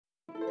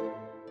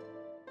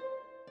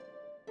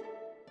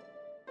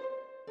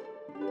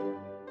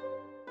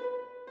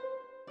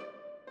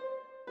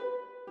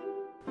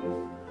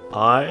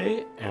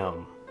I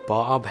am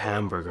Bob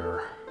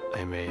Hamburger.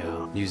 I'm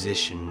a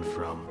musician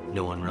from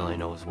no one really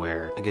knows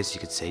where. I guess you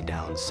could say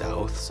down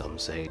south, some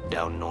say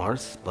down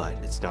north, but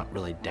it's not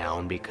really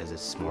down because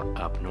it's more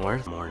up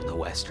north, more in the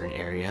western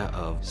area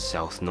of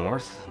south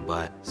north,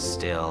 but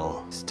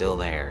still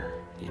there,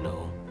 you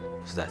know,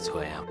 so that's who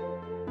I am.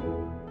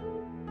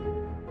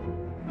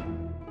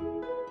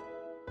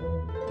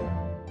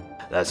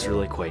 That's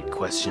really quite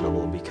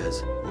questionable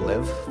because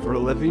live for a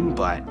living,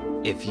 but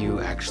if you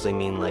actually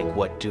mean like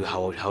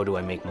how do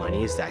I make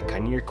money, is that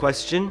kind of your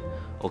question?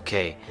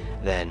 Okay,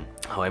 then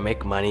how I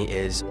make money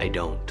is I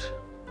don't.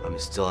 I'm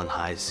still in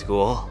high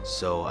school,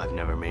 so I've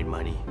never made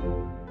money.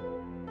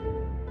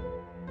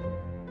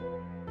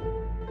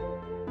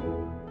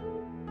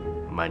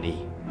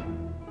 Money.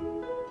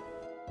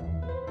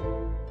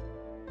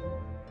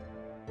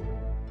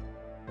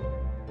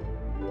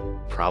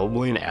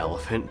 Probably an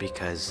elephant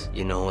because,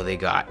 you know, they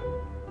got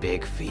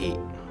big feet,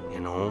 you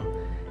know?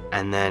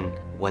 And then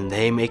when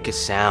they make a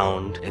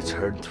sound, it's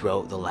heard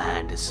throughout the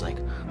land. It's like...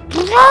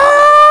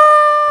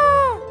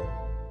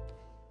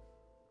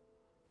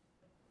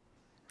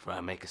 If I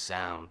make a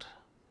sound.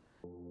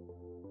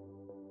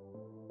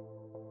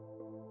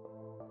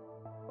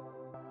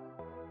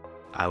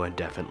 I would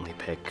definitely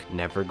pick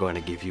Never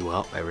Gonna Give You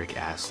Up by Rick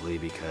Astley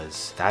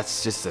because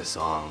that's just a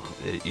song.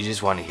 You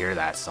just want to hear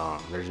that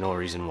song. There's no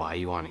reason why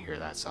you want to hear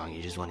that song.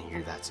 You just want to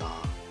hear that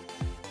song.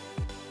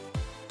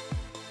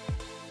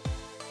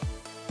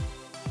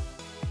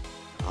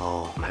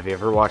 Oh, have you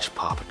ever watched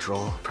Paw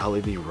Patrol?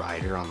 Probably be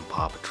Ryder on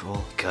Paw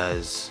Patrol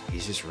because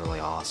he's just really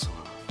awesome.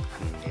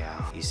 And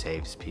yeah, he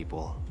saves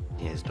people.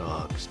 He has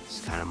dogs.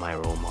 It's kind of my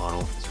role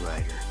model. It's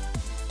Ryder.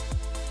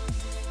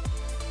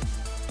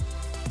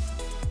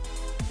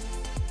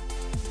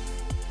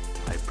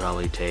 I'd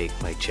probably take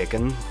my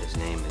chicken. His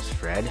name is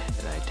Fred.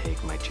 And I'd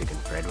take my chicken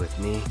Fred with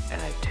me.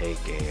 And I'd take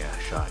a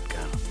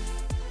shotgun.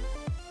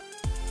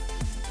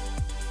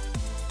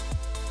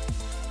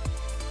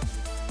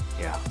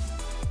 Yeah.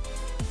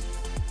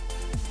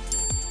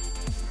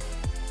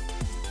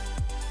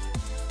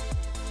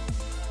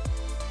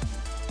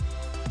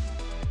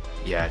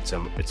 Yeah,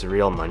 it's a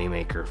real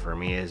moneymaker for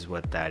me is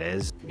what that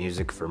is.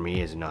 Music for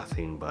me is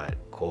nothing but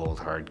cold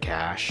hard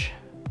cash,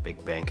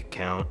 big bank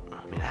account.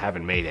 I mean, I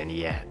haven't made any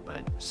yet,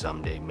 but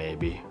someday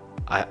maybe.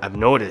 I've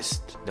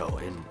noticed though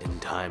in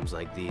times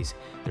like these,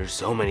 there's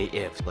so many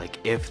ifs, like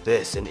if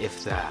this and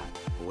if that.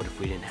 But what if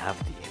we didn't have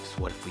the ifs?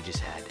 What if we just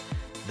had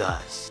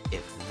thus?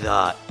 If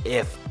the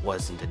if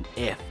wasn't an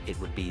if, it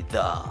would be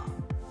the.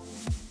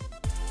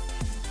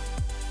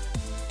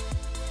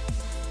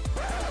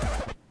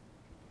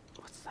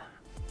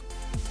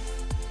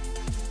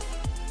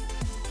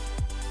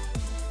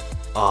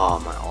 Oh,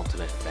 my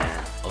ultimate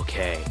fan.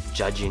 Okay,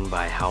 judging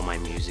by how my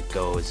music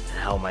goes and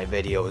how my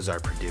videos are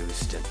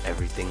produced and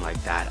everything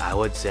like that, I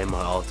would say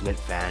my ultimate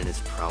fan is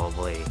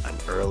probably an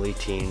early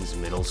teens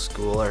middle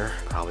schooler,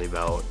 probably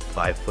about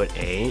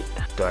 5'8",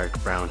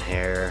 dark brown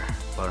hair,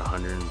 about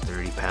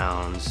 130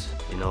 pounds,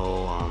 you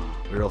know,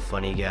 real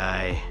funny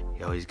guy.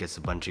 He always gets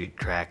a bunch of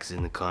cracks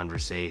in the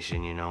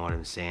conversation, you know what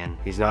I'm saying?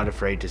 He's not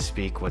afraid to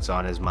speak what's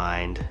on his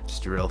mind.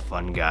 Just a real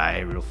fun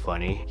guy, real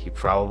funny. He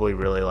probably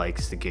really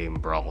likes the game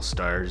Brawl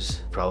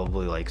Stars.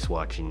 Probably likes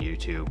watching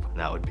YouTube. And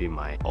that would be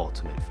my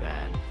ultimate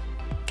fan.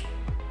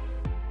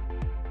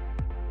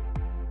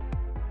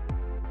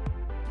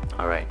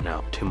 Alright,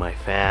 now to my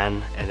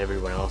fan and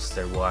everyone else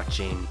there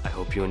watching, I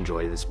hope you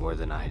enjoy this more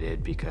than I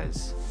did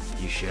because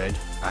you should.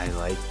 I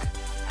like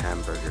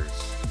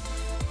hamburgers.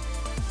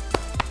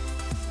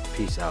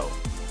 Peace out.